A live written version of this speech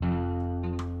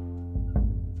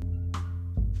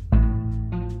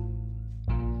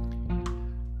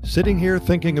Sitting here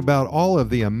thinking about all of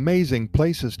the amazing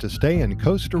places to stay in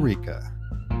Costa Rica.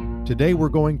 Today we're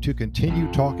going to continue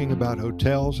talking about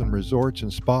hotels and resorts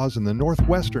and spas in the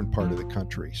northwestern part of the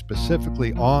country,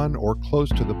 specifically on or close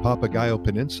to the Papagayo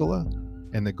Peninsula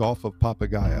and the Gulf of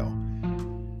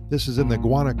Papagayo. This is in the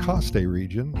Costa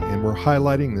region, and we're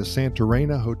highlighting the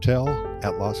Santarena Hotel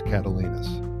at Las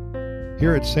Catalinas.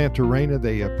 Here at Santarena,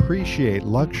 they appreciate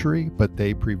luxury, but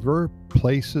they prefer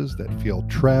places that feel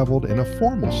traveled in a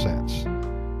formal sense.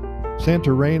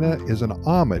 Santarena is an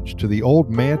homage to the old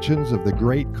mansions of the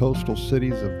great coastal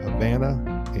cities of Havana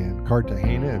and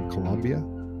Cartagena in Colombia.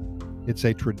 It's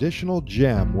a traditional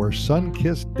gem where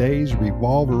sun-kissed days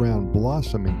revolve around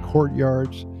blossoming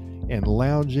courtyards and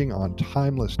lounging on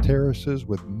timeless terraces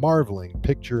with marveling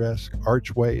picturesque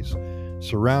archways,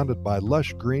 surrounded by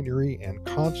lush greenery and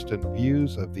constant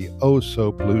views of the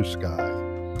oh-so-blue sky.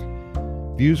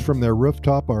 Views from their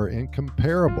rooftop are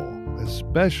incomparable,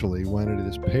 especially when it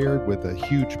is paired with a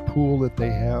huge pool that they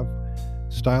have.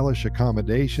 Stylish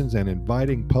accommodations and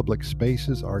inviting public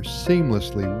spaces are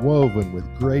seamlessly woven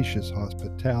with gracious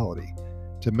hospitality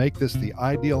to make this the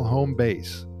ideal home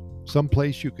base,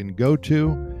 someplace you can go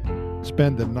to,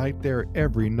 spend the night there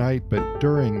every night, but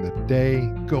during the day,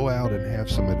 go out and have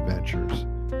some adventures.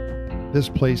 This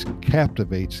place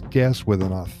captivates guests with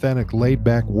an authentic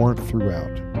laid-back warmth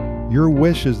throughout. Your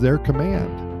wish is their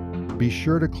command. Be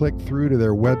sure to click through to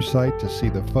their website to see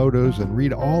the photos and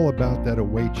read all about that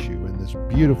awaits you in this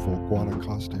beautiful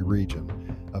Guanacaste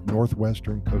region of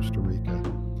northwestern Costa Rica.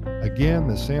 Again,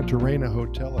 the Santarena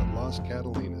Hotel at Las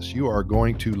Catalinas. You are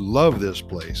going to love this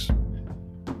place.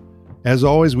 As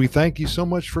always, we thank you so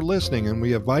much for listening, and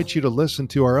we invite you to listen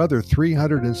to our other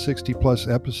 360 plus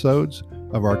episodes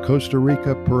of our Costa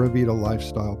Rica Pura Vida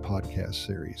lifestyle podcast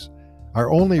series.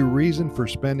 Our only reason for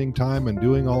spending time and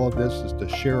doing all of this is to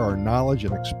share our knowledge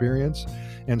and experience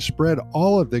and spread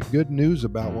all of the good news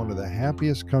about one of the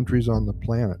happiest countries on the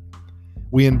planet.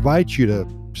 We invite you to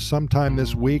sometime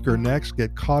this week or next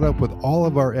get caught up with all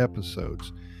of our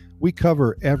episodes. We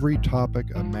cover every topic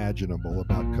imaginable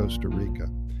about Costa Rica.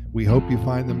 We hope you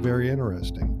find them very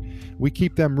interesting. We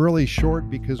keep them really short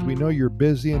because we know you're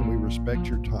busy and we respect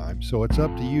your time. So it's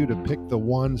up to you to pick the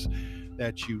ones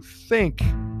that you think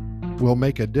will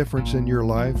make a difference in your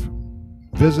life.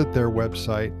 Visit their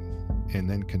website and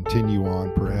then continue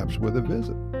on perhaps with a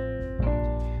visit.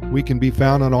 We can be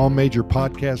found on all major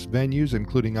podcast venues,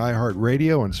 including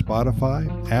iHeartRadio and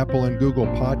Spotify, Apple and Google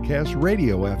Podcasts,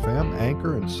 Radio FM,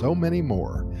 Anchor, and so many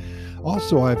more.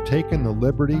 Also, I've taken the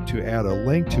liberty to add a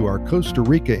link to our Costa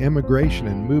Rica Immigration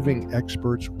and Moving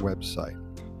Experts website.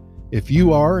 If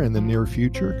you are, in the near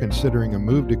future, considering a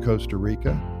move to Costa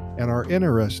Rica and are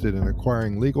interested in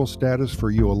acquiring legal status for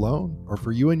you alone or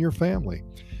for you and your family,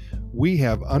 we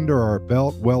have under our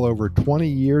belt well over 20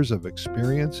 years of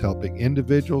experience helping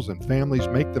individuals and families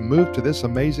make the move to this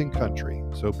amazing country.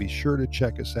 So be sure to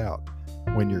check us out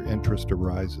when your interest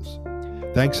arises.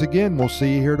 Thanks again. We'll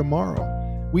see you here tomorrow.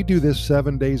 We do this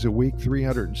 7 days a week,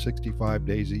 365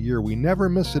 days a year. We never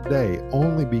miss a day,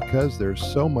 only because there's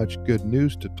so much good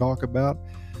news to talk about.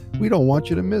 We don't want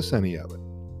you to miss any of it.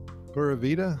 Pura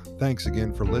Vida, thanks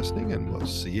again for listening, and we'll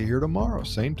see you here tomorrow,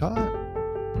 same time.